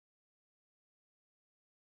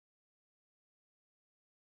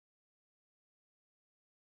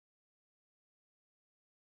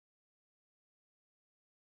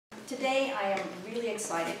Today I am really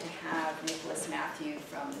excited to have Mathew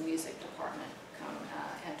from the music department come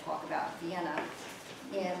and talk about Vienna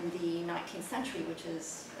in the 19th century, which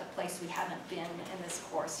is a place we haven't been in this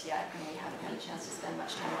course yet, and we haven't had a chance to spend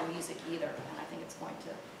much time on music either, and I think it's going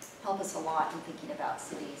to help us a lot in thinking about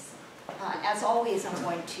cities. As always, I'm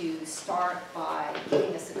going to start by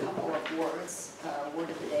giving us a couple of words, word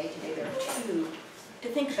of the day. Today there are two to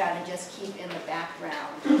think about and just keep in the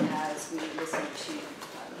background as we listen to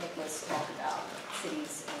Nicholas talk about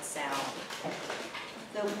cities and sound.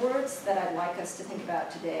 The words that I'd like us to think about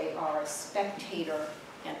today are spectator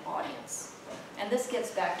and audience. And this gets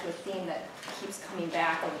back to a theme that keeps coming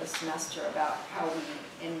back over the semester about how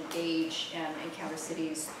we engage and encounter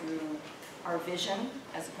cities through our vision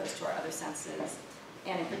as opposed to our other senses,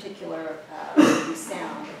 and in particular through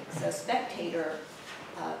sound. So spectator,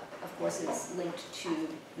 of course, is linked to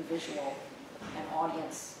the visual, and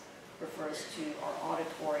audience refers to our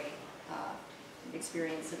auditory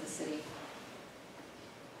experience of the city.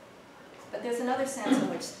 But there's another sense in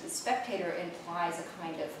which the spectator implies a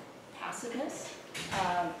kind of passiveness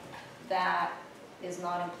that is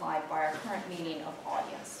not implied by our current meaning of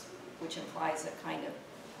audience, which implies a kind of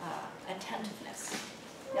attentiveness.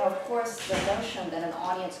 Now, of course, the notion that an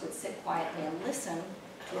audience would sit quietly and listen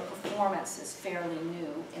to a performance is fairly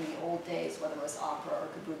new. In the old days, whether it was opera or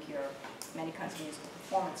kabuki or many kinds of musical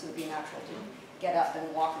performance, it would be natural to get up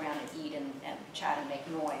and walk around and eat and chat and make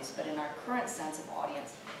noise. But in our current sense of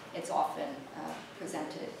audience, it's often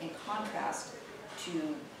presented in contrast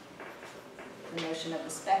to the notion of the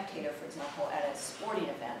spectator, for example, at a sporting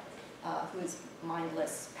event, who is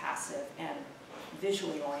mindless, passive, and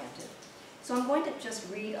visually oriented. So I'm going to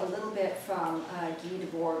just read a little bit from Guy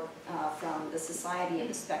Debord from the Society of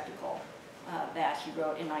the Spectacle that he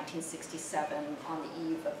wrote in 1967 on the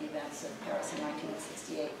eve of the events of Paris in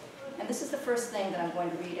 1968. And this is the first thing that I'm going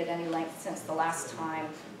to read at any length since the last time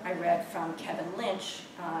I read from Kevin Lynch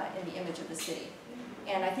in The Image of the City.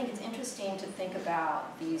 And I think it's interesting to think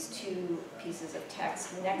about these two pieces of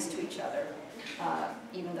text next to each other,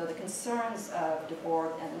 even though the concerns of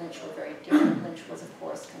Debord and Lynch were very different. Lynch was, of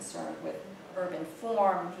course, concerned with urban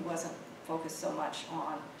form. He wasn't focused so much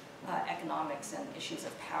on economics and issues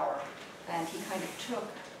of power. And he kind of took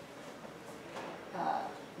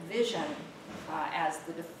vision as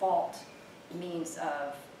the default means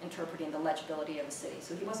of interpreting the legibility of a city.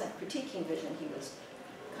 So he wasn't critiquing vision, he was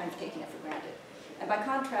kind of taking it for granted. And by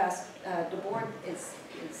contrast, Debord is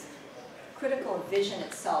critical of vision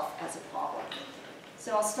itself as a problem.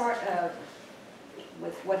 So I'll start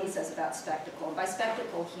with what he says about spectacle. And by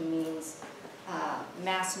spectacle, he means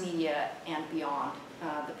mass media and beyond,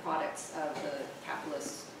 the products of the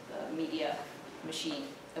capitalist media machine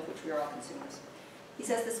of which we are all consumers. He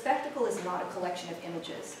says the spectacle is not a collection of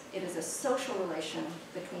images. It is a social relation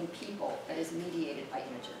between people that is mediated by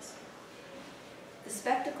images. The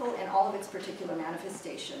spectacle in all of its particular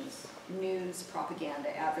manifestations, news,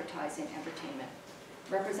 propaganda, advertising, entertainment,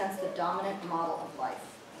 represents the dominant model of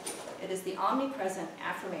life. It is the omnipresent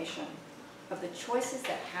affirmation of the choices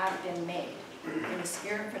that have been made in the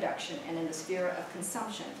sphere of production and in the sphere of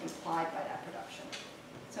consumption implied by that production.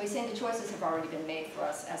 So he's saying the choices have already been made for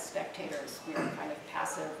us as spectators. We are kind of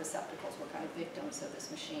passive receptacles. We're kind of victims of this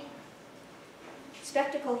machine.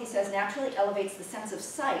 Spectacle, he says, naturally elevates the sense of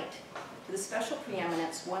sight to the special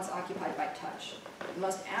preeminence once occupied by touch. The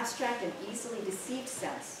most abstract and easily deceived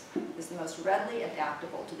sense is the most readily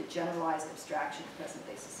adaptable to the generalized abstraction of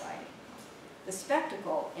present-day society. The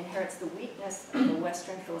spectacle inherits the weakness of the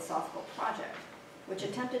Western philosophical project, which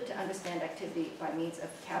attempted to understand activity by means of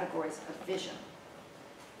categories of vision.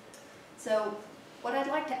 So what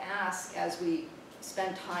I'd like to ask as we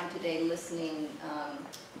spend time today listening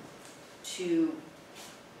to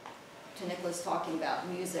Nicholas talking about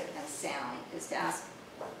music and sound is to ask,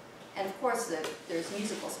 and of course there's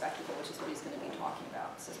musical spectacle, which is what he's going to be talking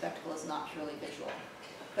about. So spectacle is not purely visual.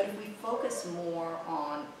 But if we focus more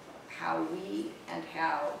on how we and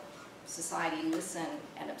how society listen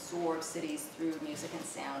and absorb cities through music and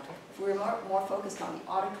sound, if we're more focused on the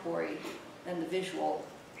auditory than the visual,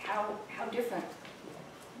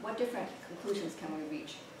 what different conclusions can we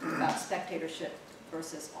reach about spectatorship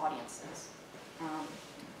versus audiences?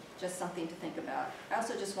 Just something to think about. I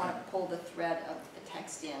also just want to pull the thread of the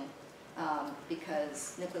text in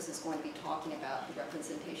because Nicholas is going to be talking about the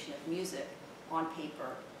representation of music on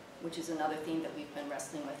paper, which is another theme that we've been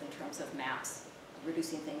wrestling with in terms of maps,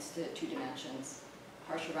 reducing things to 2 dimensions.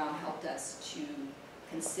 Harsharam helped us to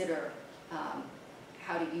consider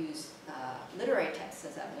how to use literary texts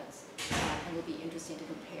as evidence, and it will be interesting to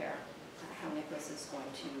compare how Nicholas is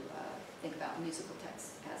going to think about musical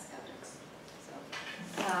texts as evidence. So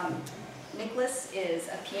Nicholas is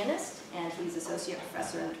a pianist, and he's associate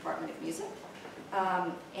professor in the Department of Music.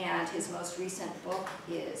 And his most recent book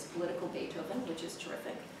is Political Beethoven, which is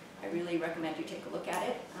terrific. I really recommend you take a look at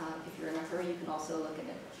it. If you're in a hurry, you can also look at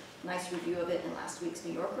a nice review of it in last week's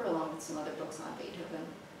New Yorker, along with some other books on Beethoven.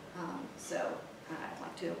 So I'd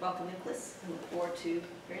like to welcome Nicholas and look forward to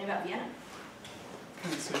hearing about Vienna.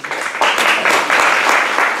 Thanks.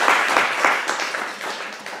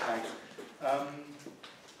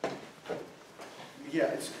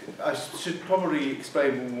 Yeah, I should probably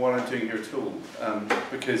explain what I'm doing here at all,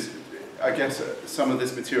 because I guess some of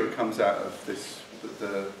this material comes out of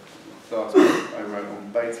the last book I wrote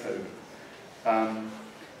on Beethoven,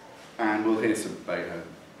 and we'll hear some Beethoven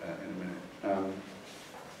in a minute.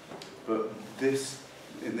 But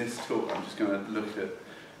in this talk, I'm just going to look at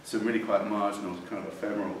some really quite marginal, kind of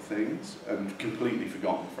ephemeral things, and completely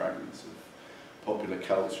forgotten fragments of popular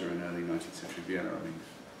culture in early 19th century Vienna. I mean,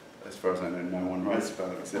 as far as I know, no one writes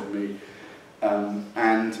about it except me.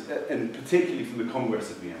 And particularly from the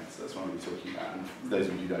Congress of Vienna, so that's what I'm talking about. And for those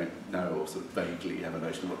of you who don't know, or sort of vaguely have a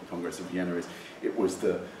notion of what the Congress of Vienna is, it was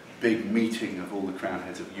the big meeting of all the crown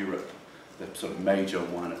heads of Europe, the sort of major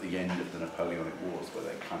one at the end of the Napoleonic Wars, where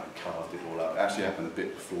they kind of carved it all up. It actually happened a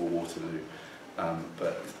bit before Waterloo,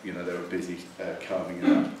 but you know, they were busy carving it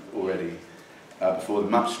up already. Before the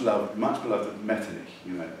much beloved Metternich,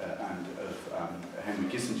 you know, and of Henry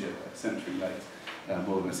Kissinger, a century later,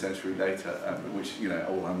 more than a century later, which, you know,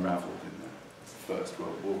 all unravelled in the First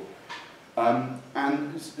World War.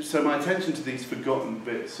 And so my attention to these forgotten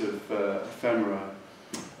bits of ephemera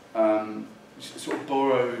sort of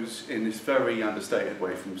borrows in this very understated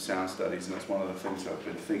way from sound studies, and that's one of the things I've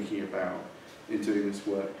been thinking about in doing this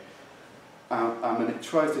work. And it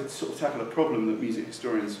tries to sort of tackle a problem that music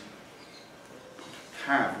historians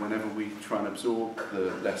have whenever we try and absorb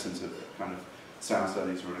the lessons of kind of sound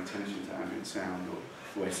studies or an attention to ambient sound or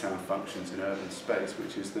the way sound functions in urban space,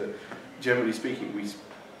 which is that, generally speaking, we,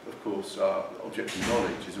 of course, our object of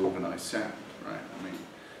knowledge is organised sound, right? I mean,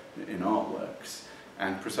 in artworks,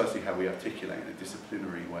 and precisely how we articulate in a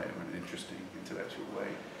disciplinary way or an interesting intellectual way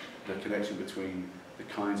the connection between the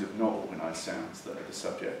kinds of not organised sounds that are the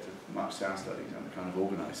subject of much sound studies and the kind of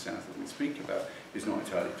organised sounds that we speak about is not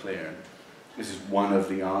entirely clear. And this is one of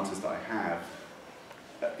the answers that I have,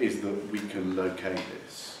 is that we can locate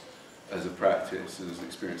this as a practice and as an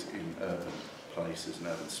experience in urban places and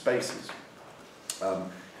urban spaces.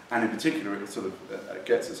 And in particular, it sort of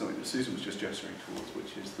gets at something that Susan was just gesturing towards,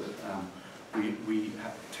 which is that we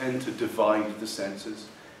tend to divide the senses,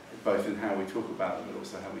 both in how we talk about them, but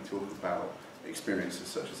also how we talk about experiences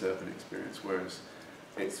such as urban experience, whereas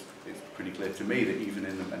it's pretty clear to me that even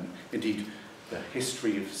in them, and indeed the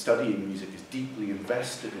history of studying music is deeply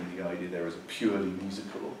invested in the idea there is a purely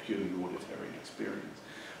musical or purely auditory experience.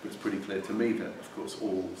 But it's pretty clear to me that, of course,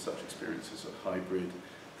 all such experiences are hybrid,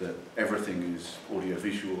 that everything is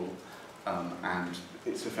audiovisual, and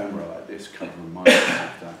it's ephemera like this kind of reminds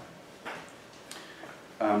us of that.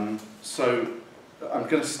 So I'm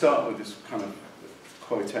going to start with this kind of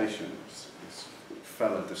quotation, this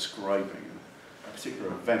fella describing a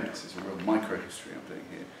particular event. This is a real micro-history I'm doing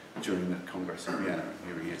here, during the Congress of Vienna, and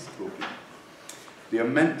here he is talking. The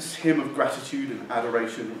immense hymn of gratitude and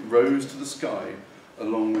adoration rose to the sky,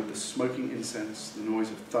 along with the smoking incense, the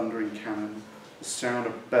noise of thundering cannon, the sound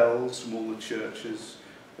of bells from all the churches,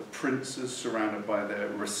 the princes surrounded by their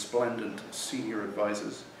resplendent senior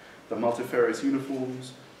advisors, the multifarious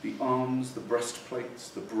uniforms, the arms, the breastplates,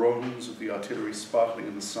 the bronze of the artillery sparkling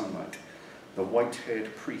in the sunlight, the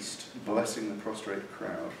white-haired priest blessing the prostrate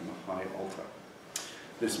crowd from a high altar.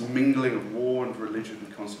 This mingling of war and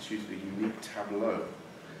religion constituted a unique tableau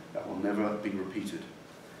that will never be repeated,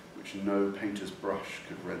 which no painter's brush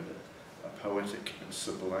could render, a poetic and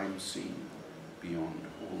sublime scene beyond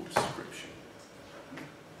all description.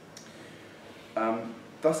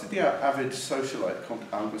 Thus did the avid socialite Comte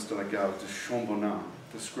Auguste de la Garde de Chambonnin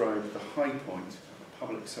describe the high point of a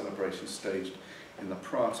public celebration staged in the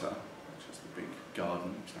Prater, which is the big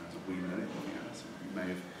garden which has a wheel in it. Some of you may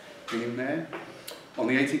have been there. On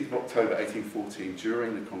the 18th of October 1814,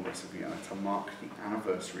 during the Congress of Vienna, to mark the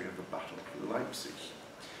anniversary of the Battle of Leipzig,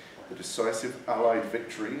 the decisive Allied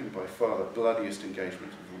victory and by far the bloodiest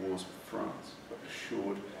engagement of the wars with France, that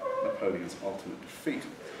assured Napoleon's ultimate defeat.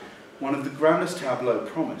 One of the grandest tableau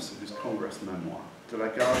promise of his Congress memoir, de la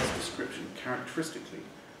Garde's description characteristically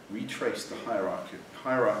retraced the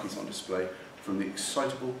hierarchies on display from the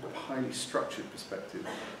excitable but highly structured perspective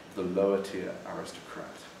of the lower tier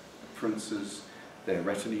aristocrat. The princes, their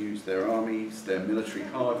retinues, their armies, their military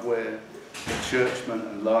hardware, the churchmen,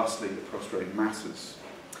 and lastly the prostrate masses.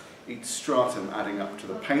 each stratum adding up to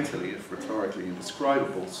the painterly, if rhetorically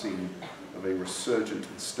indescribable, scene of a resurgent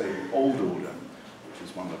and stable old order, which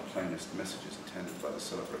is one of the plainest messages intended by the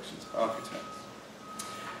celebration's architects.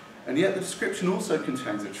 And yet the description also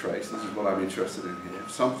contains a trace, this is what I'm interested in here,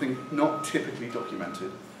 of something not typically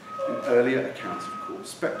documented in earlier accounts of court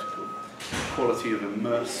spectacle, the quality of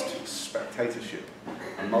immersed spectatorship,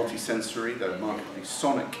 a multisensory, though markedly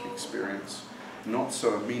sonic experience, not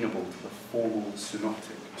so amenable to the formal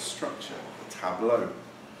synoptic structure of the tableau.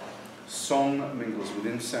 Song mingles with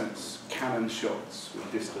incense, cannon shots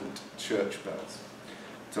with distant church bells.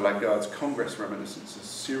 De Lagarde's Congress reminiscences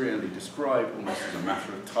serially describe, almost as a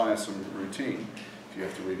matter of tiresome routine, if you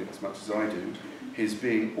have to read it as much as I do, his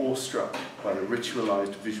being awestruck by the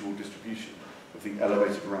ritualized visual distribution of the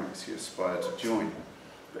elevated ranks he aspired to join.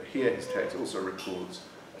 But here his text also records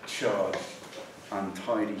a charged,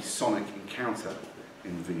 untidy sonic encounter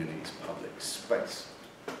in Viennese public space.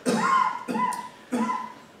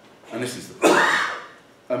 And this is the problem.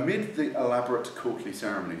 Amid the elaborate courtly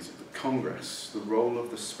ceremonies of the Congress, the role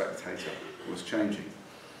of the spectator was changing.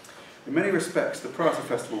 In many respects, the Prater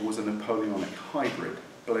Festival was a Napoleonic hybrid,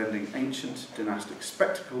 blending ancient dynastic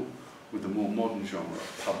spectacle with the more modern genre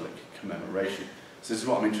of public commemoration. So this is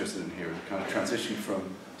what I'm interested in here, the kind of transition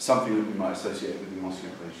from something that we might associate with the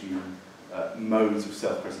Ancien regime, modes of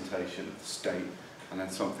self-presentation of the state, and then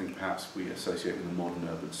something perhaps we associate with the modern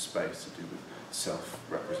urban space to do with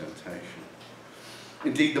self-representation.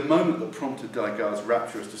 Indeed, the moment that prompted De Lagarde's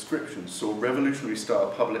rapturous description saw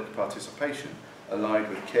revolutionary-style public participation allied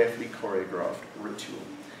with carefully choreographed ritual.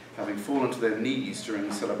 Having fallen to their knees during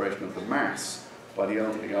the celebration of the Mass by the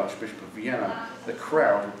elderly Archbishop of Vienna, the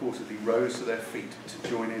crowd reportedly rose to their feet to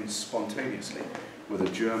join in spontaneously with a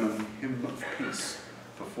German hymn of peace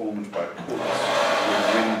performed by a chorus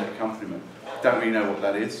with wind accompaniment. Don't really know what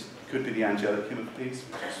that is. Could be the angelic hymn of peace,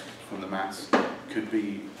 which is from the Mass. Could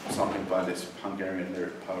be something by this Hungarian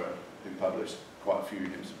lyric poet who published quite a few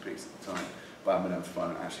hymns of peace at the time, but I haven't been able to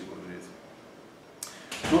find out actually what it is.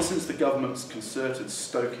 Not since the government's concerted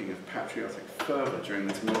stoking of patriotic fervour during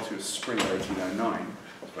the tumultuous spring of 1809,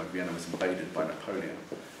 when Vienna was invaded by Napoleon,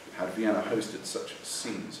 had Vienna hosted such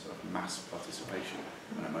scenes of mass participation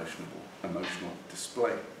and emotional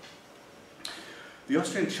display. The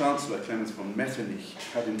Austrian Chancellor Clemens von Metternich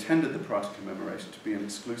had intended the Prater commemoration to be an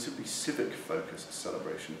exclusively civic-focused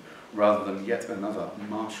celebration rather than yet another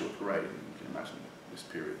martial parade. You can imagine this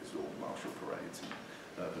period is all martial parades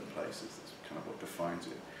in urban places. That's kind of what defines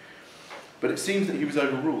it. But it seems that he was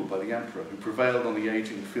overruled by the Emperor, who prevailed on the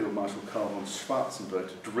aging Field Marshal Karl von Schwarzenberg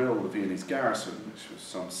to drill the Viennese garrison, which was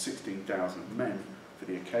some 16,000 men for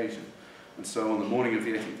the occasion. And so on the morning of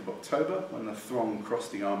the 18th of October, when the throng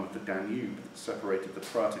crossed the arm of the Danube that separated the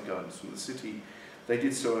Prater Gardens from the city, they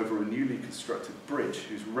did so over a newly constructed bridge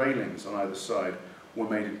whose railings on either side were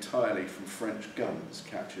made entirely from French guns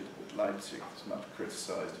captured at Leipzig. It's much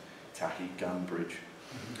criticised tacky gun bridge.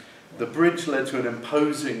 The bridge led to an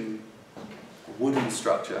imposing wooden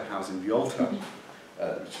structure housing the altar,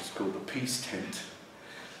 which is called the Peace Tent,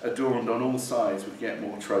 adorned on all sides with yet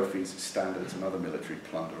more trophies, standards and other military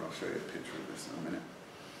plunder. I'll show you a picture of this in a minute.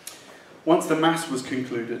 Once the Mass was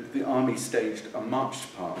concluded, the army staged a march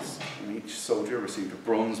past, and each soldier received a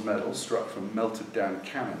bronze medal struck from melted down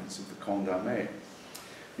cannons of the Camp d'Armée.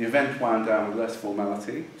 The event wound down with less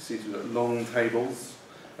formality, seated at long tables,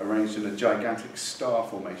 arranged in a gigantic star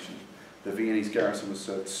formation. The Viennese garrison was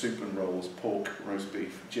served soup and rolls, pork, roast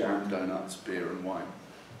beef, jam, donuts, beer and wine.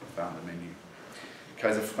 I found the menu.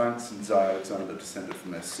 Kaiser Franz and Tsar Alexander descended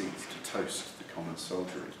from their seats to toast the common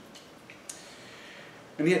soldiery.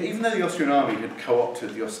 And yet, even though the Austrian army had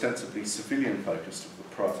co-opted the ostensibly civilian focus of the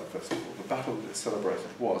Prater Festival, the battle that it celebrated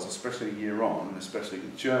was, especially a year on, and especially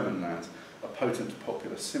in German lands, a potent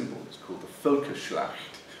popular symbol. It's called the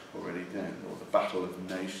Völkerschlacht already then, or the Battle of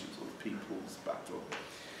Nations, or the People's Battle.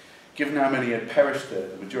 Given how many had perished there,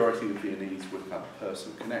 the majority of Viennese would have a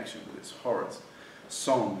personal connection with its horrors.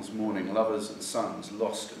 Songs mourning lovers and sons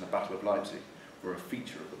lost in the Battle of Leipzig were a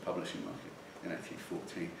feature of the publishing market in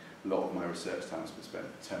 1814. A lot of my research time has been spent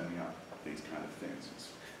turning up these kind of things. It's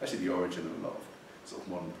actually the origin of a lot of sort of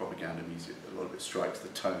modern propaganda music. A lot of it strikes the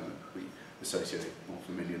tone that we associate more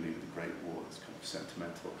familiarly with the Great War, this kind of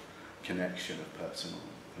sentimental connection of personal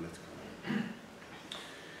and political.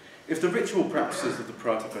 If the ritual practices of the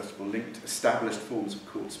Prater Festival linked established forms of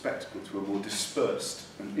court spectacle to a more dispersed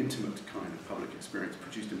and intimate kind of public experience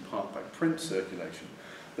produced in part by print circulation,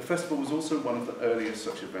 the festival was also one of the earliest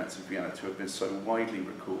such events in Vienna to have been so widely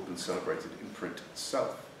recalled and celebrated in print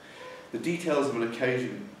itself. The details of an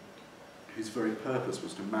occasion whose very purpose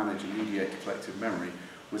was to manage and mediate collective memory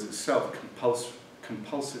was itself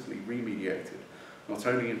compulsively remediated, not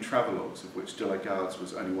only in travelogues, of which De la Garde's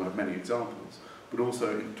was only one of many examples, but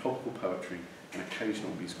also in topical poetry and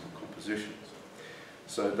occasional musical compositions.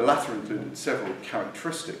 So the latter included several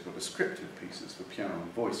characteristic or descriptive pieces for piano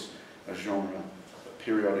and voice, a genre that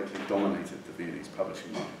periodically dominated the Viennese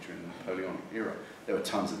publishing market during the Napoleonic era. There were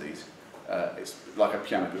tons of these. It's like a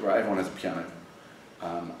piano, right? Everyone has a piano,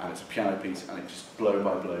 and it's a piano piece, and it just blow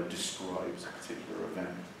by blow describes a particular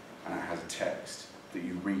event, and it has a text that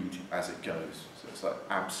you read as it goes. So it's like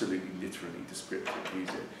absolutely, literally descriptive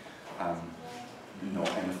music, not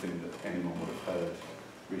anything that anyone would have heard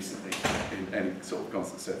recently in any sort of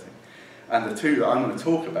concert setting. And the two that I'm going to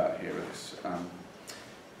talk about here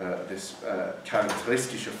are this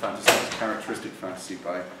characteristic fantasy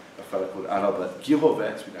by a fellow called Adalbert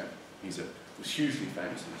Girovet. He was hugely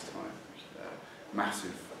famous in his time,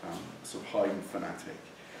 massive sort of Haydn fanatic.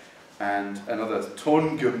 And another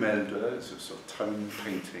Tongemälde, it's a sort of tone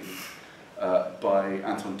painting by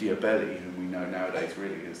Anton Diabelli, whom we know nowadays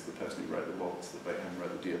really is the person who wrote the waltz that Beethoven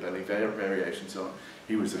wrote the Diabelli variations on.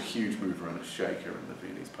 He was a huge mover and a shaker in the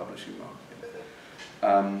Viennese publishing market.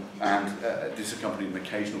 This accompanied an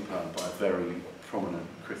occasional poem by a very prominent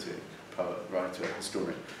critic, poet, writer,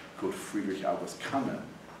 historian called Friedrich August Kammer.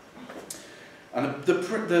 And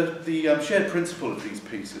the shared principle of these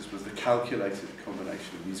pieces was the calculated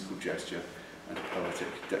combination of musical gesture and poetic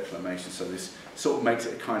declamation. So this sort of makes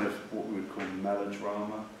it a kind of what we would call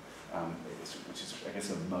melodrama, which is, I guess,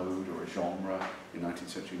 a mode or a genre in 19th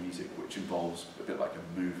century music, which involves a bit like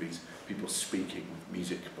a movies, people speaking with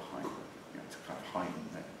music behind them, to kind of heighten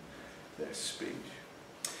their speech.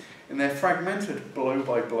 In their fragmented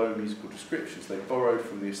blow-by-blow musical descriptions, they borrowed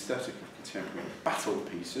from the aesthetic of contemporary battle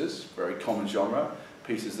pieces, very common genre,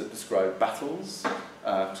 pieces that describe battles,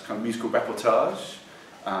 kind of musical reportage,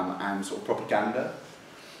 and sort of propaganda.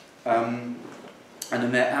 And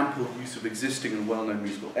in their ample use of existing and well-known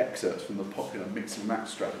musical excerpts from the popular mix-and-match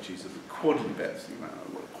strategies of the quodlibet. You might know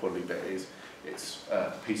what a quodlibet is. It's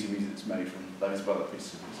a piece of music that's made from loads of other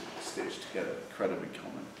pieces of music stitched together, incredibly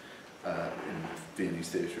common in Viennese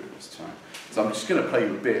theatre at this time. So I'm just going to play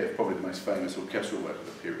you a bit of probably the most famous orchestral work of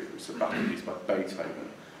the period. It's a battle piece by Beethoven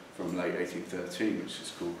from late 1813, which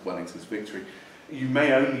is called Wellington's Victory. You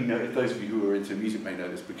may only know, those of you who are into music may know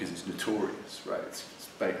this because it's notorious, right? It's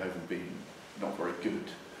Beethoven being not very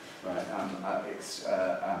good, right? It's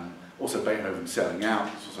also Beethoven selling out.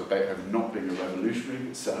 It's also Beethoven not being a revolutionary,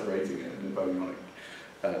 but celebrating a Napoleonic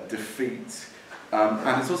defeat.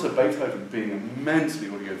 And it's also Beethoven being immensely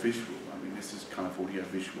audiovisual. I mean, this is kind of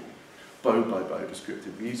audiovisual, bow-by-bow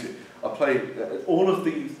descriptive music. I'll play all of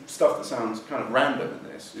the stuff that sounds kind of random in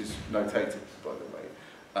this is notated, by the way,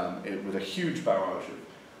 with a huge barrage of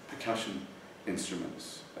percussion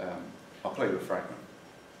instruments. I'll play you a fragment.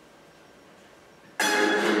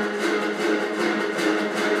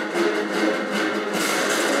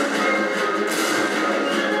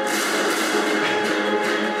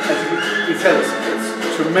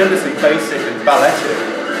 It's tremendously basic and balletic.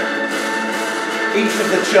 Each of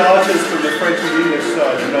the charges from the French and English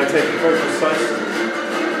side are notated very precisely.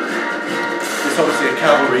 It's obviously a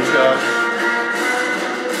cavalry charge.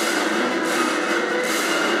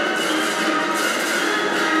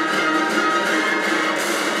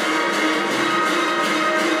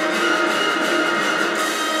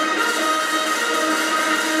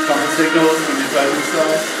 Trumpet signals from the opposing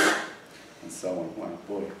side, and so on. Wow,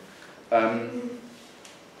 boy.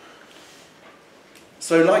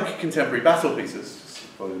 So like contemporary battle pieces,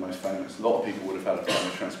 probably the most famous, a lot of people would have had a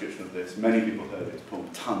primary transcription of this. Many people heard it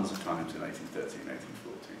pulled tons of times in 1813,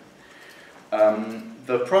 1814.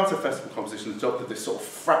 The Prater Festival composition adopted this sort of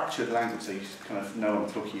fractured language, so you kind of know what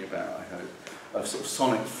I'm talking about, I hope, of sort of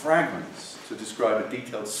sonic fragments to describe a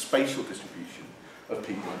detailed spatial distribution of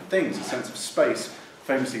people and things, a sense of space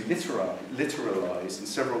famously literalized in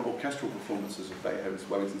several orchestral performances of Beethoven's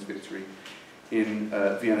Wellington's Victory in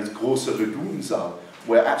Vienna's Große Redunsaal,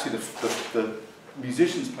 where actually the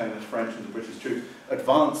musicians playing the French and the British troops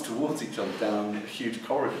advanced towards each other down a huge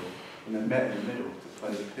corridor and then met in the middle to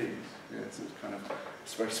play the piece. Yeah, so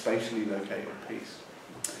it's a very spatially located piece.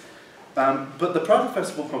 But the Prater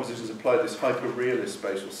Festival compositions applied this hyper-realist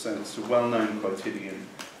spatial sense to well-known quotidian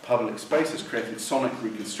public spaces, creating sonic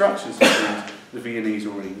reconstructions of things the Viennese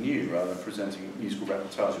already knew, rather than presenting musical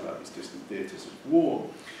reportage about these distant theatres of war.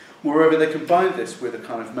 Moreover, they combined this with a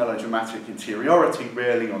kind of melodramatic interiority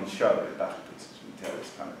rarely on show in battle pieces. You can tell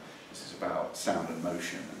this is about sound and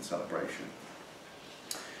motion and celebration.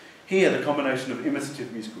 Here, the combination of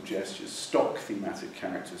imitative musical gestures, stock thematic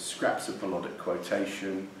characters, scraps of melodic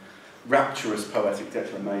quotation, rapturous poetic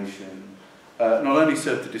declamation, not only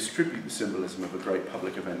served to distribute the symbolism of a great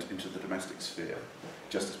public event into the domestic sphere,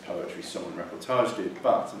 just as poetry, song and reportage did,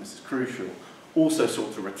 but, and this is crucial, also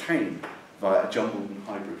sought to retain, via a jumbled and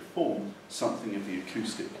hybrid form, something of the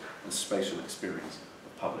acoustic and spatial experience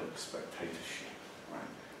of public spectatorship. Right?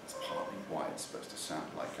 That's partly why it's supposed to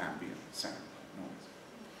sound like ambient sound, noise.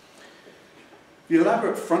 The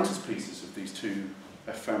elaborate frontispieces of these two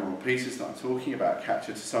ephemeral pieces that I'm talking about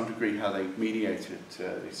capture to some degree how they mediated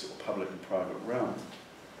these sort of public and private realms.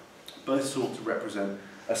 Both sought to represent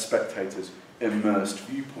a spectator's immersed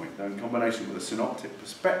viewpoint, though in combination with a synoptic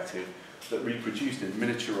perspective that reproduced in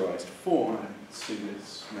miniaturized form, and you can see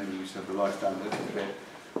this, maybe we should have the lights down a little bit,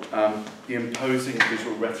 the imposing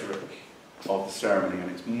visual rhetoric of the ceremony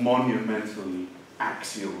and its monumentally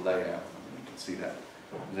axial layout. You can see that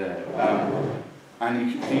there.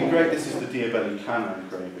 And this is the Diabelli Cana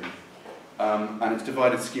engraving, and it's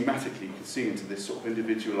divided schematically, you can see, into this sort of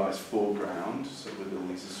individualized foreground, so with all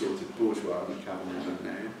these assorted bourgeois and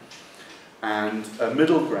cavalry, and a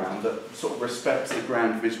middle ground that sort of respects the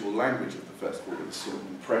grand visual language of the festival, with a sort of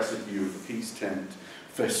impressive view of the peace tent,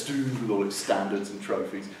 festooned with all its standards and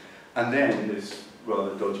trophies, and then this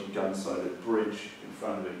rather dodgy gun-sided bridge in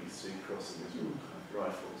front of it, you see crossing these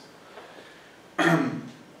rifles.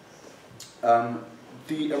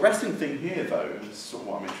 The arresting thing here, though, and this is sort of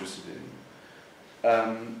what I'm interested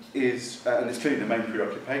in, is, and it's clearly the main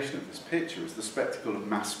preoccupation of this picture, is the spectacle of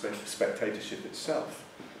mass spectatorship itself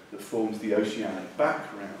that forms the oceanic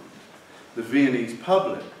background. The Viennese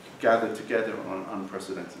public gathered together on an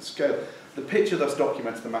unprecedented scale. The picture thus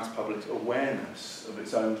documents the mass public's awareness of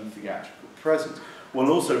its own theatrical presence, while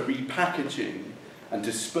also repackaging and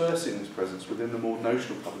dispersing this presence within the more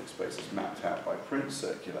notional public spaces mapped out by print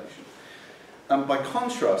circulation. And by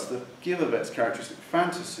contrast, the Givervet's characteristic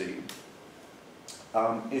fantasy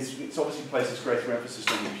it's obviously places greater emphasis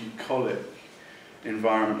on the bucolic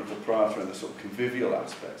environment of the Prater and the sort of convivial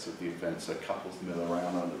aspects of the event. So couples mill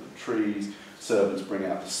around under the trees, servants bring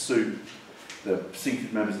out the soup, the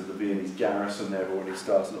seated members of the Viennese garrison, they've already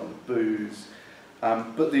started on the booze.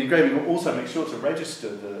 But the engraving also makes sure to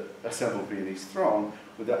register the assembled Viennese throng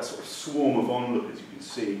with that sort of swarm of onlookers you can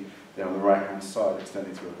see there on the right-hand side,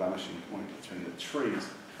 extending to a vanishing point between the trees.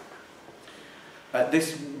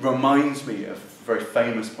 This reminds me of a very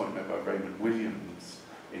famous point made by Raymond Williams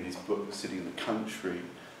in his book, The City and the Country,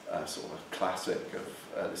 sort of a classic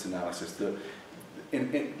of this analysis. That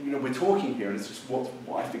we're talking here, and it's just what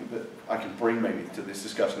I think that I can bring maybe to this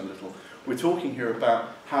discussion a little. We're talking here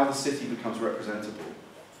about how the city becomes representable,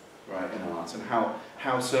 right, in art, and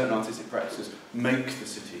how certain artistic practices make the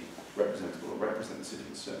city representable or represent the city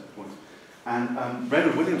at certain points. And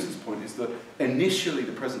Raymond Williams' point is that initially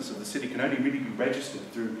the presence of the city can only really be registered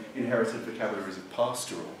through inherited vocabularies of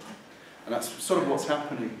pastoral. And that's sort of what's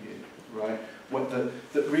happening here, right?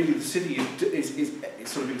 That really the city is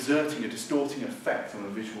sort of exerting a distorting effect on a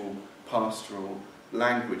visual pastoral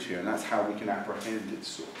language here, and that's how we can apprehend its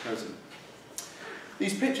sort of presence.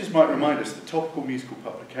 These pictures might remind us that topical musical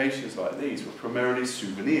publications like these were primarily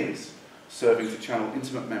souvenirs, serving to channel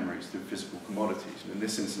intimate memories through physical commodities, and in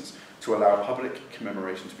this instance, to allow public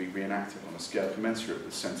commemoration to be reenacted on a scale commensurate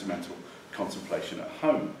with sentimental contemplation at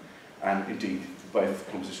home, and indeed, both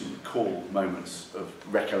compositions recall moments of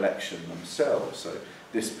recollection themselves. So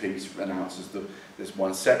this piece announces there's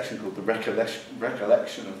one section called the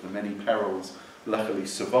recollection of the many perils luckily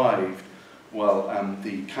survived, while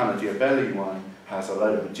the Cana Diabelli one has a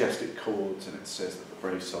load of majestic chords, and it says that the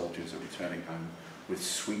brave soldiers are returning home with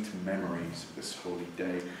sweet memories of this holy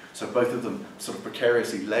day. So both of them sort of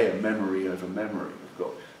precariously layer memory over memory. We've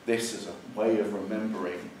got this as a way of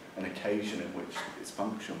remembering an occasion in which its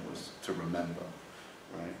function was to remember,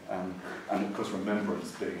 right? And of course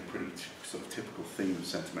remembrance being a pretty sort of typical theme of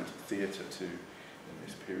sentimental theatre too in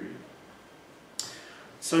this period.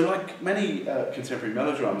 So like many contemporary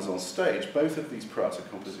melodramas on stage, both of these Prater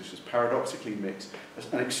compositions paradoxically mix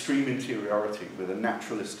an extreme interiority with a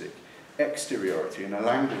naturalistic exteriority in a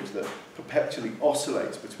language that perpetually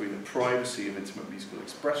oscillates between the privacy of intimate musical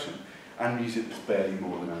expression and music that's barely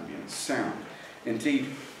more than ambient sound. Indeed,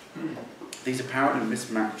 these apparently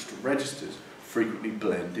mismatched registers frequently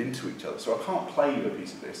blend into each other. So I can't play you a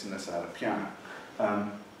piece of this unless I had a piano.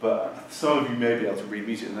 But some of you may be able to read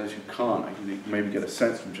music, and those who can't, I can maybe get a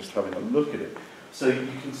sense from just having a look at it. So you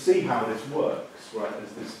can see how this works, right?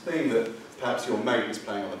 There's this thing that perhaps your mate is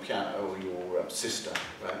playing on the piano, or your sister,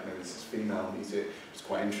 right? Maybe this is female music. It's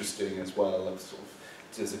quite interesting as well. Sort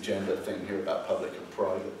of, there's a gender thing here about public and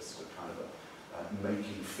private. It's kind of a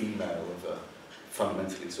making female of a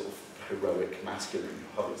fundamentally sort of heroic masculine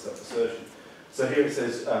public self-assertion. So here it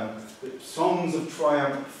says, songs of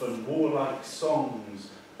triumph and warlike songs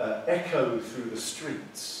echo through the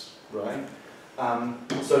streets, right?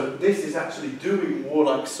 So this is actually doing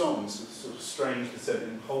warlike songs, sort of strange to say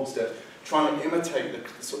in Holstead, trying to imitate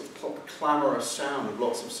the sort of clamorous sound of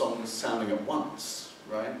lots of songs sounding at once,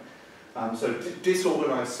 right? So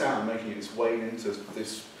disorganized sound making its way into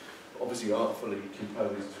this obviously artfully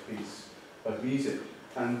composed piece of music.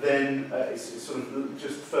 And then it's sort of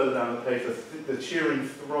just further down the page, the cheering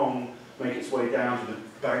throng make its way down to the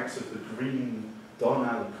banks of the green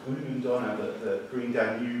Donau, the Grünen Donau, the green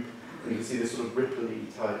Danube. And you can see this sort of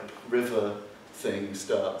ripply type river thing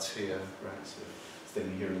starts here, right? So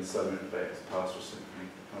thing here in the southern bit, it's pastoral symphony,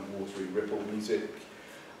 kind of watery ripple music.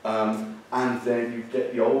 And then you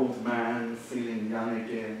get the old man feeling young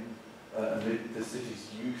again amid the city's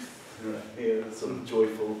youth. Here, the sort of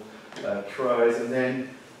joyful cries, and then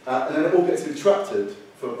it all gets interrupted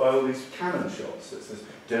by all these cannon shots. So it says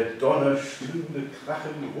 "Der Donnerstunde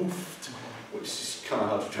Krachen ruft," which is kind of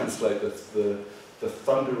hard to translate. The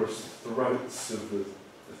thunderous throats of the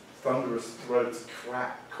thunderous throats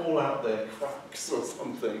call out their cracks or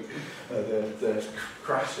something, their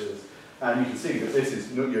crashes. And you can see that this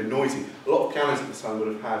is noisy. A lot of cannons at the time would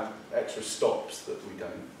have had extra stops that we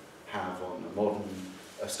don't have on a modern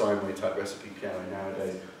Steinway type recipe piano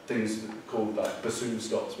nowadays. Things called like bassoon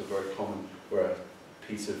stops were very common, where a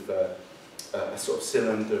piece of a sort of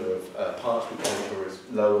cylinder of parchment paper is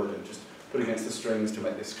lowered and just put against the strings to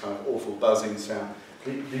make this kind of awful buzzing sound.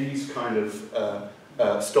 These kind of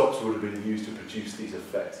stops would have been used to produce these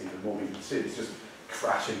effects even more. You can see it's just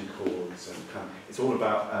crashing chords, and it's all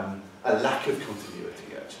about a lack of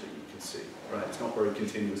continuity. Actually, you can see, right? It's not very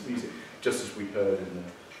continuous music, just as we heard in the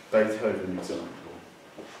Beethoven example.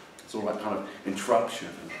 It's all about kind of interruption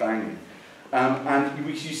and banging. And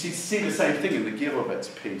you see the same thing in the Gilbert's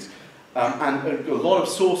piece. And a lot of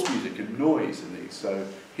source music and noise in these. So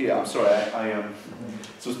here, I'm sorry,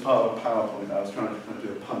 this was part of a PowerPoint. I was trying to kind of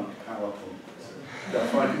do a punk PowerPoint. I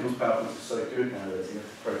find people's PowerPoints are so good nowadays, you have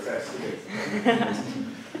to protest against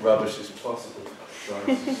rubbish as possible. So I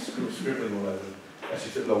was scribbling all over them.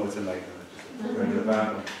 Actually took longer to make than a regular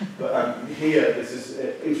band one. But here, this is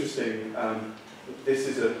interesting. This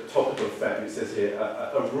is a topical effect. It says here,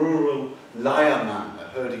 a rural lyre man, a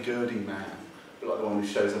hurdy-gurdy man, like the one who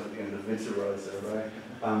shows up at the end of Winterreise, right?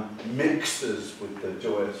 Mixes with the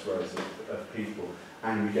joyous rise of people,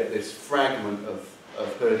 and we get this fragment of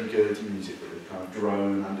hurdy-gurdy music with a kind of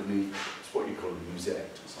drone underneath. It's what you call a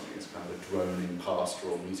musette or something. It's kind of a droning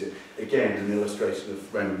pastoral music. Again, an illustration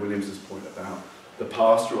of Raymond Williams's point about the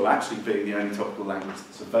pastoral actually being the only topical language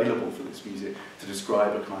that's available for this music to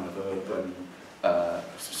describe a kind of urban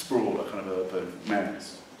sprawl, a kind of urban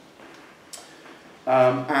menace.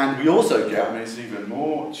 And we also get, I mean, it's even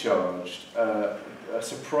more charged, a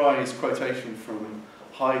surprise quotation from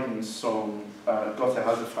Haydn's song, Gott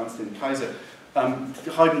erhalte Franz den Kaiser.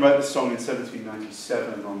 Haydn wrote this song in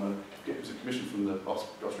 1797 it was a commission from the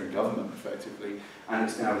Austrian government, effectively, and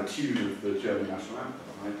it's now the tune of the German national anthem.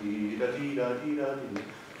 Right?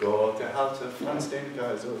 Gott erhalte Franz den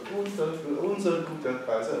Kaiser, unser guter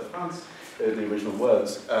Kaiser Franz, the original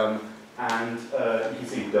words. And you can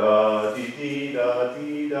see da dee dee da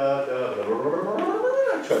dee da da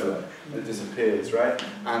da, it disappears, right?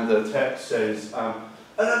 And the text says, an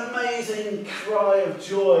amazing cry of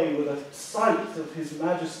joy with a sight of His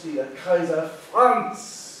Majesty, a Kaiser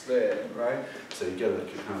Franz there, right? So you get a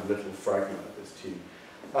kind of little fragment of this tune.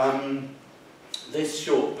 This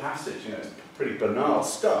short passage, it's pretty banal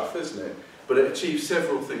stuff, isn't it? But it achieves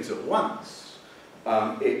several things at once.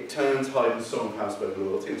 It turns Haydn's song of Habsburg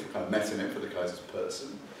loyalty into a kind of metonym for the Kaiser's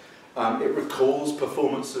person. It recalls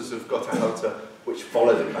performances of Gott erhalte, which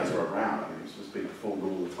follow the Kaiser around. I mean, this was being performed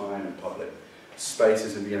all the time in public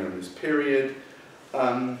spaces in Vienna in this period.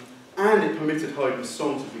 And it permitted Haydn's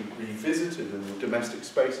song to be revisited in the domestic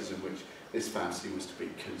spaces in which this fantasy was to be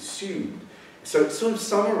consumed. So it sort of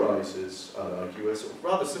summarises, I'd argue, a sort of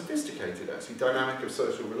rather sophisticated, actually, dynamic of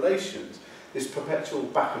social relations, this perpetual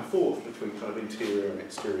back and forth between kind of interior and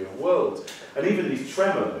exterior worlds. And even these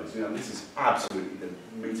tremolos, this is absolutely the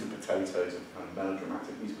meat and potatoes of kind of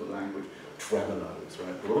melodramatic musical language, tremolos,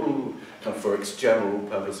 right? Kind of for its general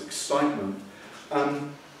purpose excitement.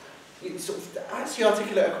 It sort of actually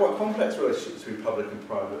articulate a quite complex relationship between public and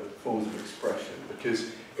private forms of expression,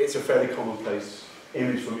 because it's a fairly commonplace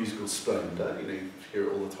image for musical splendour. You hear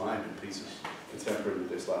it all the time in pieces contemporary with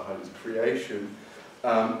this, like Haydn's creation.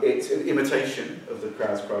 It's an imitation of the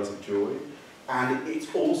crowd's cries of joy, and it's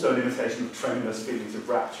also an imitation of tremulous feelings of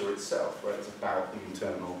rapture itself, right? It's about the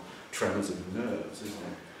internal tremors of the nerves, isn't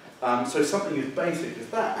it? So something as basic as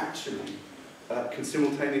that actually can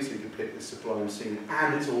simultaneously depict the sublime scene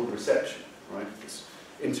and its ordered reception, right? Its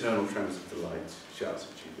internal tremors of delight, shouts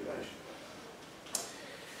of jubilation.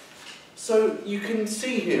 So you can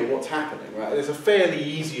see here what's happening, right? There's a fairly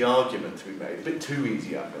easy argument to be made, a bit too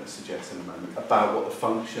easy, I'm going to suggest in a moment, about what the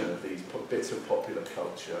function of these bits of popular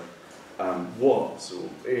culture was or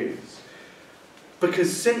is.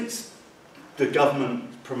 Because since the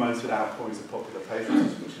government promoted outpourings of popular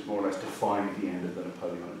patriotism, which has more or less defined the end of the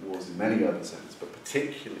Napoleonic Wars in many urban centres, but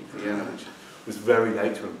particularly Vienna, which was very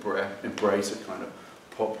late to embrace a kind of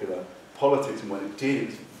popular politics, and when it did, it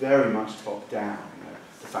was very much top-down.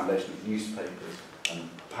 The foundation of newspapers and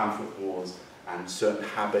pamphlet wars and certain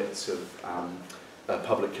habits of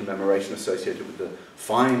public commemoration associated with the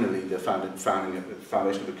foundation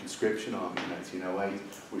of the conscription army in 1808,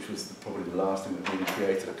 which was probably the last thing that really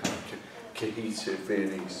created a kind of cohesive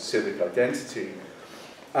Viennese civic identity.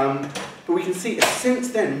 But we can see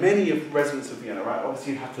since then many of residents of Vienna, right,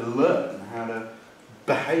 obviously have to learn how to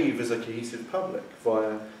behave as a cohesive public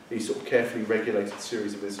via these sort of carefully regulated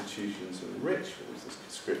series of institutions and rituals, this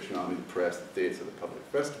conscription army, the press, the theatre, the public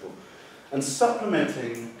festival, and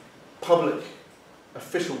supplementing public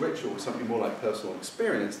official ritual with something more like personal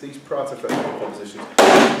experience. These Prater festival compositions,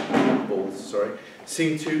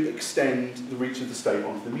 seem to extend the reach of the state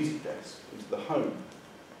onto the music desk, into the home.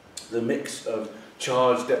 The mix of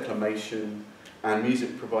charged declamation and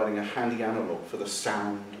music providing a handy analogue for the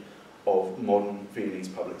sound of modern Viennese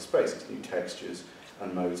public space, its new textures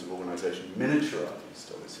and modes of organisation,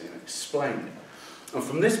 miniaturised, obviously, and explained. And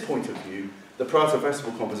from this point of view, the Prater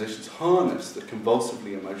Festival compositions harness the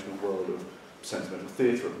convulsively emotional world of sentimental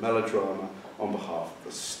theatre, of melodrama, on behalf of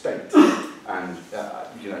the state. And,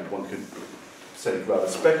 one could say rather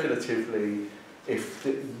speculatively,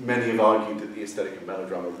 many have argued that the aesthetic of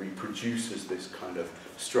melodrama reproduces this kind of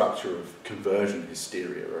structure of conversion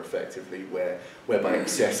hysteria, effectively, whereby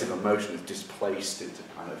excessive emotion is displaced into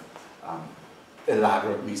kind of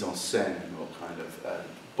elaborate mise-en-scène or kind of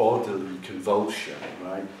bodily convulsion,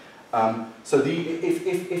 right? So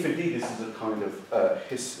if indeed this is a kind of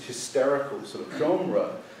hysterical sort of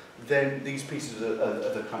genre, then these pieces are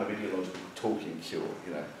the kind of ideological talking cure,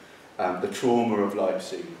 the trauma of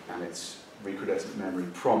Leipzig and its recrudescent memory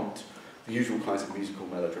prompt the usual kinds of musical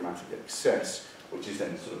melodramatic excess, which is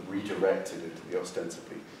then sort of redirected into the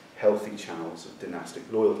ostensibly healthy channels of dynastic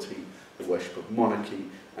loyalty, the worship of monarchy,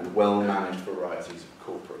 and well-managed varieties of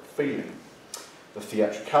corporate feeling. The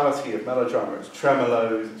theatricality of melodrama, its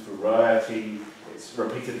tremolos, its variety, its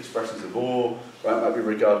repeated expressions of awe, might be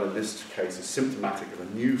regarded in this case as symptomatic of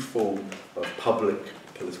a new form of public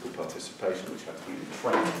political participation which had to be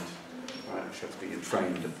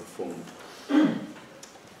entrained, and performed.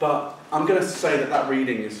 But I'm going to say that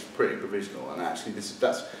reading is pretty provisional, and actually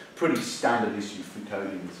that's pretty standard issue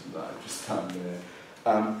Foucauldianism that I've just done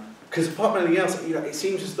there. Because apart from anything else, it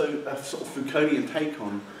seems as though a sort of Foucauldian take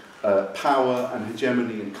on power and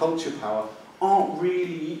hegemony and culture power aren't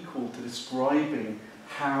really equal to describing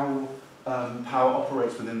how power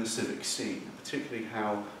operates within the civic scene, particularly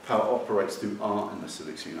how power operates through art in the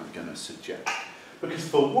civic scene, I'm going to suggest. Because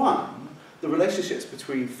for one, the relationships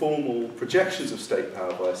between formal projections of state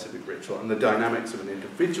power via civic ritual and the dynamics of an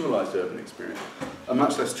individualised urban experience are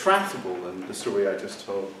much less tractable than the story I just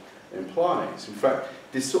told implies. In fact,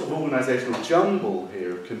 this sort of organisational jumble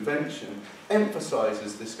here of convention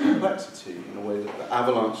emphasises this complexity in a way that the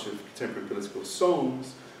avalanche of contemporary political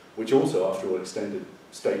songs, which also, after all, extended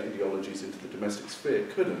state ideologies into the domestic sphere,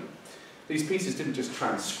 couldn't. These pieces didn't just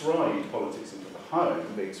transcribe politics into the home,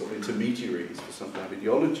 being sort of intermediaries for some kind of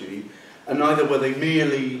ideology, and neither were they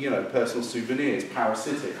merely, personal souvenirs,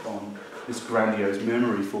 parasitic on this grandiose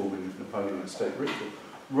memory forming of Napoleonic state ritual.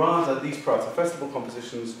 Rather, these Prater Festival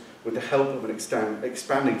compositions, with the help of an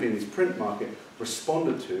expanding Viennese print market,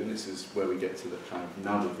 responded to, and this is where we get to the kind of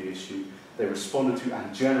nub of the issue, they responded to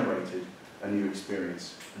and generated a new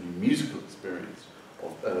experience, a new musical experience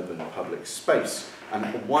of urban public space, and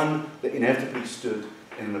one that inevitably stood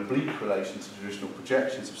in an oblique relation to traditional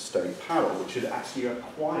projections of state power, which had actually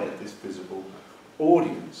acquired this visible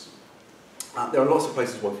audience. There are lots of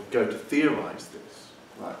places one could go to theorise this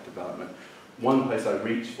development. One place I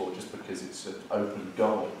reach for, just because it's an open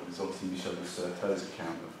goal, is obviously Michel de Certeau's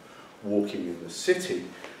account of walking in the city,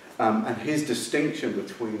 and his distinction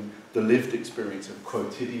between the lived experience of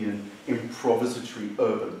quotidian, improvisatory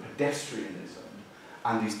urban pedestrianism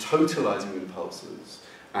and these totalising impulses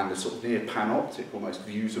and the sort of near panoptic almost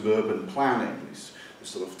views of urban planning, this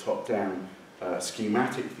sort of top-down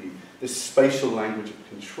schematic view, this spatial language of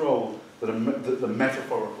control that the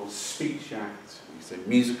metaphorical speech act,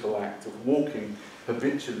 musical act of walking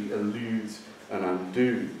habitually eludes and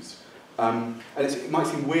undoes. And it might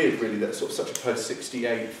seem weird, really, that sort of such a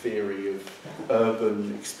post-68 theory of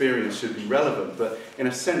urban experience should be relevant, but in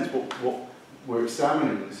a sense, what we're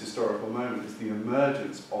examining in this historical moment is the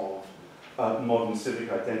emergence of modern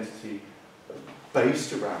civic identity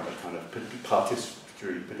based around a kind of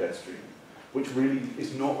participatory pedestrian, which really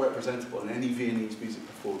is not representable in any Viennese music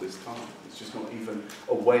before this time. It's just not even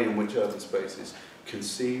a way in which urban space is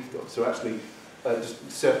conceived of. So actually,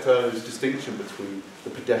 Certeau's distinction between the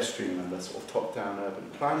pedestrian and the sort of top-down urban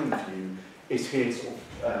planning view is here sort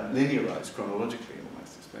of linearized chronologically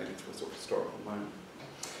almost. It's made into a sort of historical moment.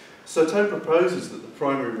 Certeau proposes that the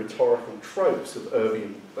primary rhetorical tropes of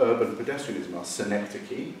urban pedestrianism are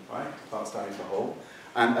synecdoche, right, parts down into whole,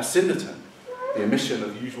 and asyndeton, the omission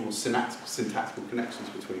of usual syntactical connections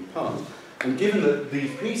between parts. And given that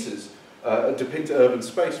these pieces depict urban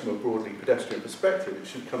space from a broadly pedestrian perspective, it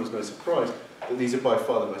should come as no surprise that these are by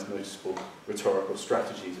far the most noticeable rhetorical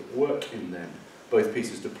strategies at work in them. Both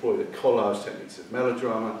pieces deploy the collage techniques of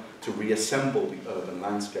melodrama to reassemble the urban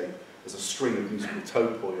landscape as a string of musical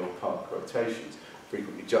topoi or part quotations,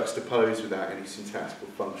 frequently juxtaposed without any syntactical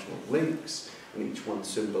functional links, and each one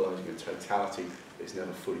symbolising a totality that is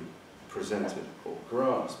never fully presented or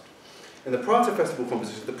grasped. In the Prater Festival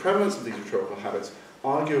composition, the prevalence of these rhetorical habits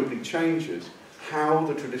arguably changes how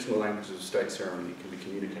the traditional languages of state ceremony can be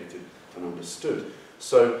communicated and understood.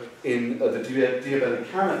 So in the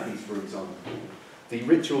Diabelicana piece, for example, the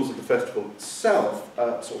rituals of the festival itself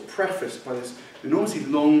are sort of prefaced by this enormously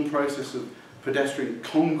long process of pedestrian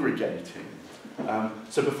congregating.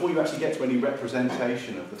 So before you actually get to any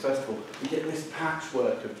representation of the festival, you get this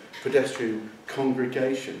patchwork of pedestrian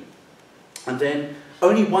congregation. And then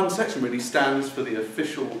only one section really stands for the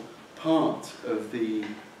official part of the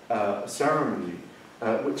ceremony,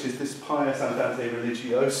 which is this pious andante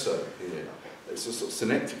religioso here. It's a sort of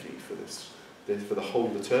synecdoche for for the whole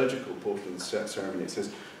liturgical portion of the ceremony. It says,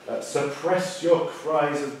 suppress your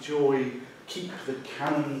cries of joy, keep the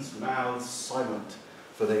cannons' mouths silent,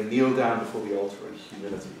 for they kneel down before the altar in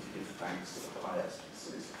humility to give thanks to the highest.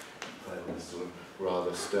 Playing this sort of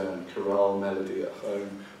rather stern chorale melody at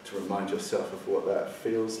home to remind yourself of what that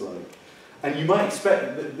feels like. And you might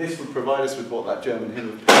expect that this would provide us with what that German hymn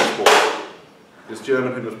of peace was. This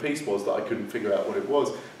German hymn of peace was that I couldn't figure out what it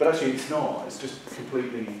was. But actually it's not. It's just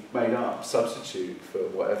completely made up, substitute for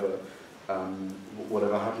whatever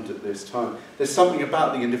happened at this time. There's something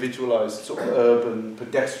about the individualised, sort of urban,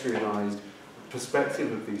 pedestrianised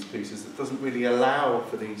perspective of these pieces that doesn't really allow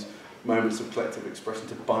for these moments of collective expression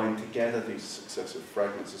to bind together these successive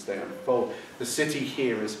fragments as they unfold. The city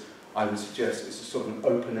here is, I would suggest, is a sort of an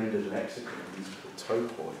open-ended lexicon of musical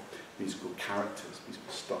topoi, musical characters,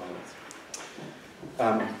 musical styles.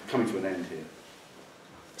 Coming to an end here.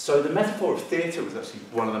 So the metaphor of theatre was actually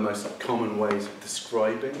one of the most common ways of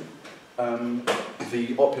describing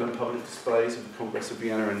the opulent public displays of the Congress of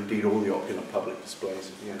Vienna, and indeed all the opulent public displays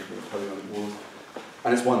of the end of the Napoleonic Wars.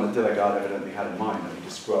 And it's one that de la Garde evidently had in mind when he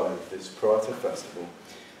described this Prater Festival.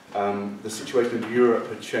 The situation in Europe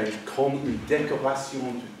had changed comme une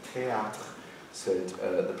décoration du théâtre, said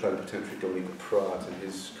the plenipotentiary Dominique Pratt in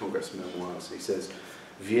his Congress memoirs. He says,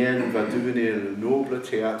 Vienne va devenir le noble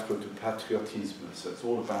théâtre du patriotisme. So it's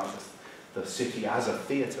all about the city as a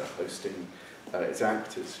theatre, hosting its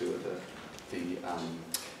actors who are the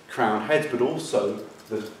crowned heads, but also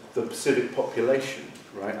the civic population,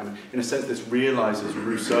 right? And in a sense, this realises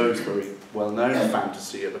Rousseau's very well-known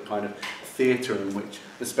fantasy of a kind of theatre in which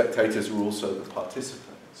the spectators are also the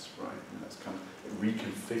participants, right? And that's kind of, it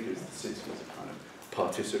reconfigures the city as a kind of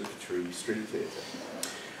participatory street theatre.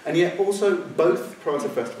 And yet also both Prater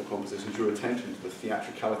Festival compositions drew attention to the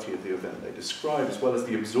theatricality of the event they describe, as well as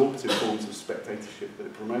the absorptive forms of spectatorship that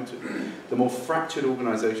it promoted. The more fractured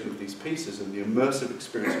organisation of these pieces and the immersive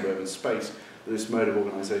experience of urban space that this mode of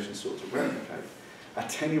organisation sought to replicate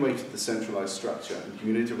attenuated the centralised structure and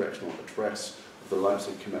unidirectional address of the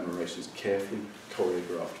Leipzig commemoration's carefully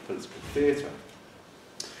choreographed political theatre.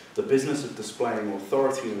 The business of displaying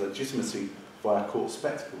authority and legitimacy via court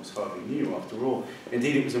spectacle was hardly new, after all.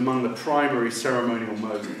 Indeed, it was among the primary ceremonial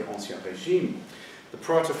modes of the Ancien Régime. The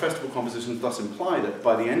Prater Festival compositions thus imply that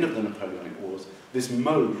by the end of the Napoleonic Wars, this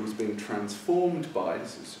mode was being transformed by,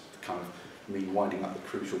 this is kind of me winding up the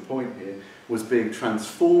crucial point here, was being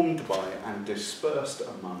transformed by and dispersed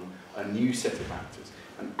among a new set of actors,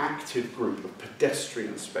 an active group of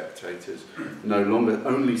pedestrian spectators, no longer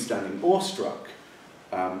only standing awestruck,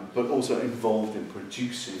 but also involved in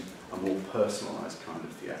producing a more personalised kind of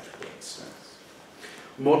theatrical excess.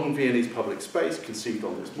 Modern Viennese public space, conceived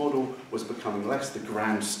on this model, was becoming less the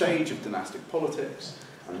grand stage of dynastic politics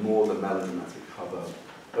and more the melodramatic hubbub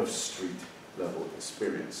of street level of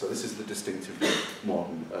experience. So this is the distinctively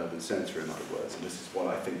modern urban centre, in other words, and this is what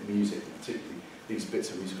I think music, particularly these bits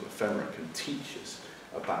of musical ephemera, can teach us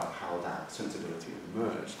about how that sensibility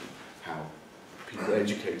emerged and how people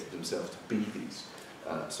educated themselves to be these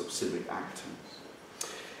sort of civic actors.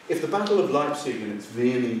 If the Battle of Leipzig and its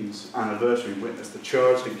Viennese anniversary witnessed the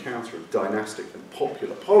charged encounter of dynastic and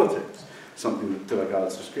popular politics, something that de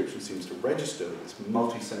Lagarde's description seems to register with its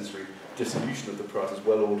multi-sensory dissolution of the prize as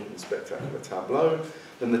well-ordered and spectacular tableau,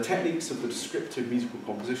 then the techniques of the descriptive musical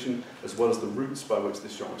composition, as well as the routes by which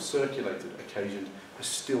this genre circulated, occasioned a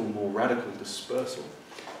still more radical dispersal.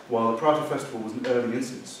 While the Prater Festival was an early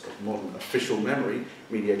instance of modern official memory,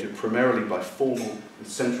 mediated primarily by formal and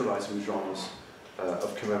centralising genres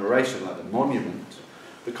of commemoration, like the monument,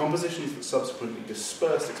 the compositions that subsequently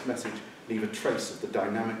dispersed its message leave a trace of the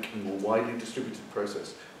dynamic and more widely distributed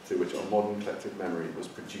process through which our modern collective memory was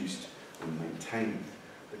produced and maintained.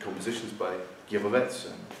 The compositions by Giavovetz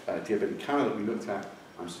and Diabeticana that we looked at,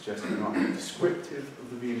 I'm suggesting, are not only descriptive of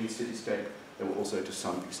the Viennese cityscape, they were also to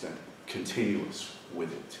some extent continuous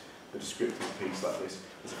with it. A descriptive piece like this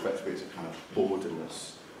is effectively a kind of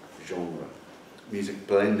borderless genre. Music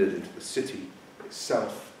blended into the city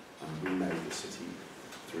itself and remade the city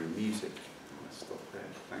through music. I'll stop there.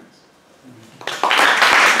 Thanks.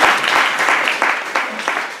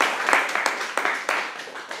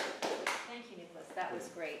 Thank you, Nicholas. That was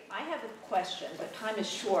great. I have a question, but time is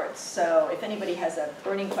short, so if anybody has a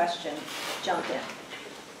burning question, jump in.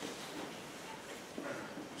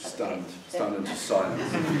 Stunned into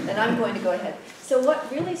silence. And I'm going to go ahead. So what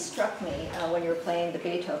really struck me when you were playing the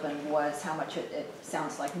Beethoven was how much it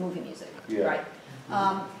sounds like movie music, right?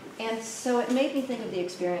 And so it made me think of the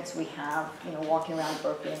experience we have, walking around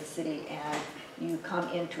Berkeley in the city, and you come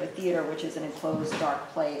into a theater, which is an enclosed, dark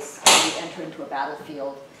place, and you enter into a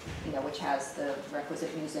battlefield, which has the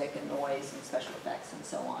requisite music and noise and special effects and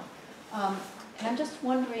so on. And I'm just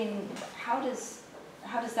wondering, how does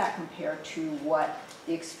that compare to what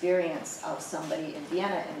the experience of somebody in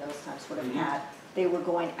Vienna in those times would have had? They were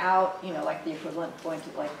going out, like the equivalent going to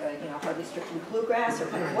like a Hardly Strictly Bluegrass, or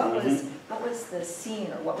kind of what was the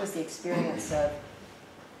scene, or what was the experience of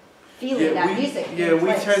feeling that music? Yeah,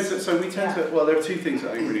 we tend to. Well, there are two things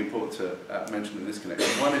that I think are really important to mention in this connection.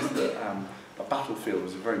 One is that a battlefield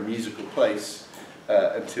was a very musical place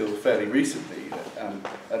until fairly recently.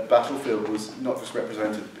 A battlefield was not just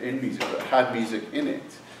represented in music, but had music in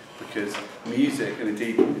it. Because music, and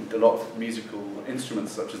indeed a lot of musical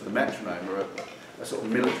instruments such as the metronome, are a sort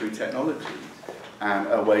of military technology and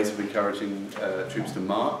are ways of encouraging troops to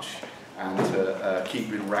march and to keep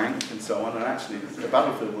in rank and so on. And actually, the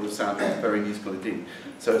battlefield would have sounded very musical indeed.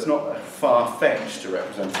 So it's not far-fetched to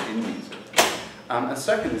represent it in music. And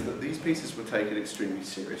second is that these pieces were taken extremely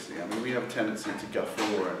seriously. I mean, we have a tendency to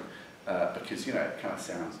guffaw because, it kind of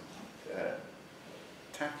sounds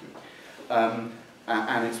tacky.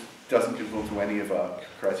 And it doesn't conform to any of our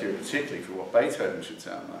criteria, particularly for what Beethoven should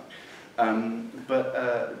sound like.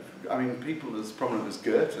 I mean, people as prominent as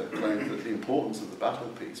Goethe claimed that the importance of the battle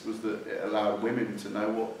piece was that it allowed women to know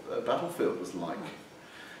what a battlefield was like.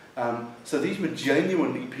 So these were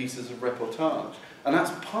genuinely pieces of reportage. And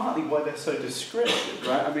that's partly why they're so descriptive,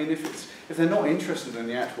 right? I mean, if they're not interested in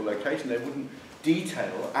the actual location, they wouldn't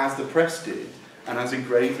detail, as the press did, and as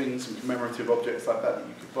engravings and commemorative objects like that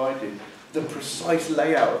you could buy did, the precise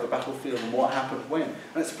layout of the battlefield and what happened when.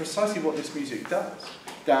 And it's precisely what this music does,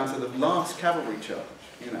 down to the last cavalry charge,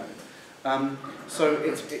 So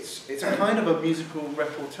it's a kind of a musical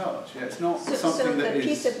reportage. Yeah, it's not something that is... So the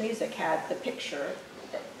piece of music had the picture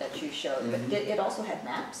that you showed, but it also had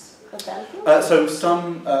maps of battlefields? So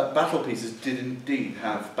some battle pieces did indeed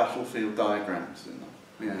have battlefield diagrams in them.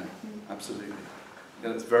 Yeah, absolutely.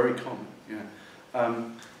 Yeah, that's very common, yeah.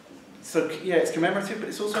 So yeah, it's commemorative, but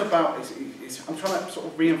it's also about. I'm trying to sort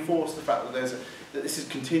of reinforce the fact that that this is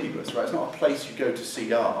continuous, right? It's not a place you go to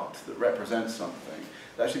see art that represents something.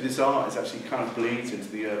 Actually, this art is actually kind of bleeds into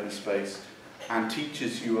the urban space and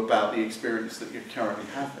teaches you about the experience that you're currently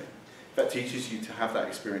having. That teaches you to have that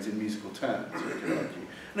experience in musical terms, if you like.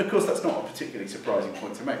 And of course, that's not a particularly surprising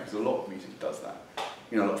point to make, because a lot of music does that.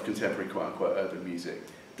 A lot of contemporary, quote-unquote, urban music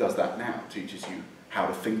does that now. It teaches you how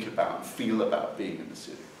to think about and feel about being in the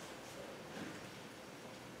city.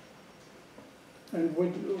 And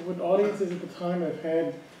would audiences at the time have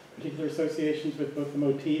had particular associations with both the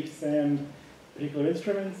motifs and particular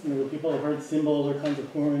instruments? And would people have heard cymbals or kinds of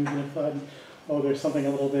horns and have thought, oh, there's something a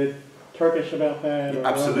little bit Turkish about that? Or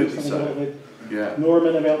absolutely so. A little bit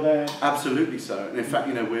Norman about that? Absolutely so. And in fact,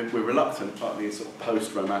 we're reluctant, partly in sort of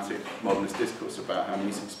post-romantic modernist discourse about how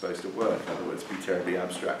music's supposed to work, in other words, be terribly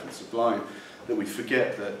abstract and sublime. that we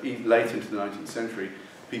forget that even late into the 19th century,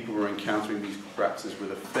 people were encountering these practices with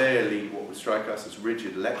a fairly, what would strike us as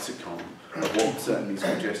rigid lexicon of what certain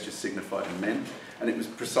musical gestures signified and meant. And it was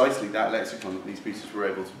precisely that lexicon that these pieces were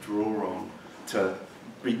able to draw on to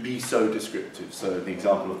be so descriptive. So the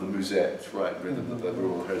example of the musette, right, rhythm that the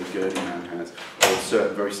Royal Hurdy-Gurdy man has, or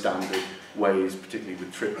certain very standard ways, particularly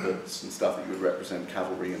with triplets and stuff that you would represent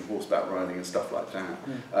cavalry and horseback riding and stuff like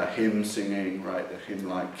that. Hymn singing, right, the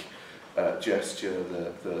hymn-like gesture,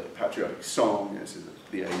 the patriotic song, this is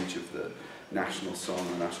the age of the national song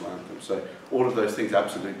and national anthem. So all of those things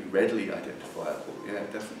absolutely readily identifiable, yeah,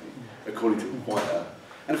 definitely, according to quite a...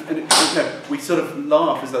 And you know, we sort of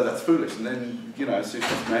laugh as though that's foolish, and then, you know, as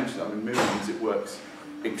Susan's mentioned, I mean, movies, it works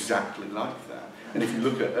exactly like that. And if you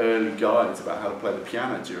look at early guides about how to play the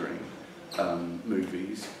piano during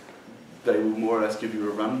movies, they will more or less give you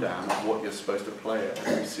a rundown of what you're supposed to play at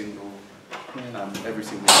every single moment.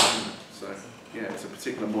 So, yeah, it's a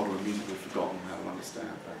particular model of music we've forgotten how to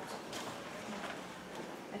understand.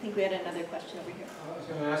 I think we had another question over here. I was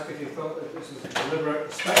going to ask if you thought that this is a deliberate,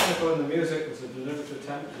 the spectacle and the music was a deliberate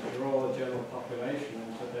attempt to draw the general population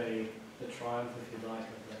into the triumph, if you like, of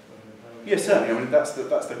the Yeah, certainly. I mean, that's the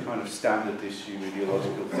kind of standard issue,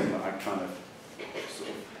 ideological thing that I kind of sort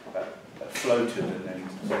of floated and then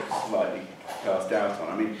sort of slightly cast doubt on.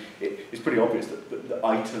 I mean, it's pretty obvious that the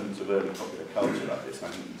items of early popular culture like this, I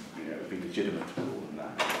mean, you know, it would be legitimate to call them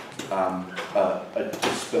that, are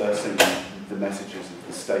dispersing the messages of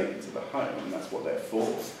the state into the home, and that's what they're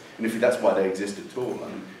for. And if that's why they exist at all, I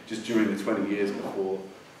mean, just during the 20 years before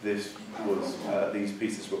this was, these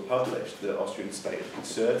pieces were published, the Austrian state had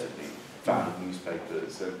concertedly founded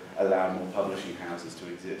newspapers and allowed more publishing houses to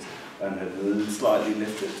exist, and had slightly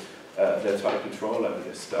lifted their tight control over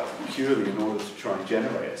this stuff, purely in order to try and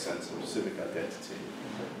generate a sense of civic identity.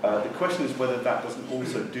 The question is whether that doesn't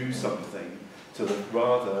also do something to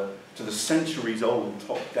the centuries-old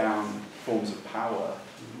top-down forms of power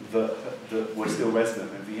that were still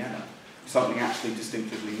resident in Vienna. Something actually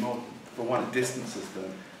distinctively modern. For one, it distances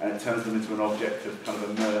them, and it turns them into an object of kind of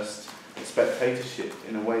immersed spectatorship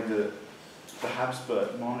in a way that the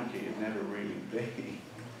Habsburg monarchy had never really been.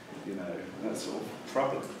 You know, and that's sort of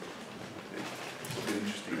troubling. It's an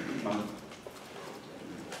interesting moment.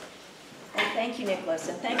 Well, thank you, Nicholas,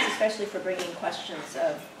 and thanks especially for bringing questions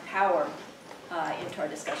of power into our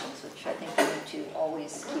discussions, which I think we need to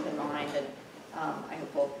always keep in mind, and I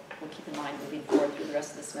hope we'll keep in mind moving forward through the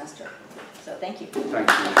rest of the semester. So thank you. Thank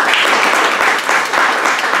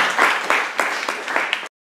you.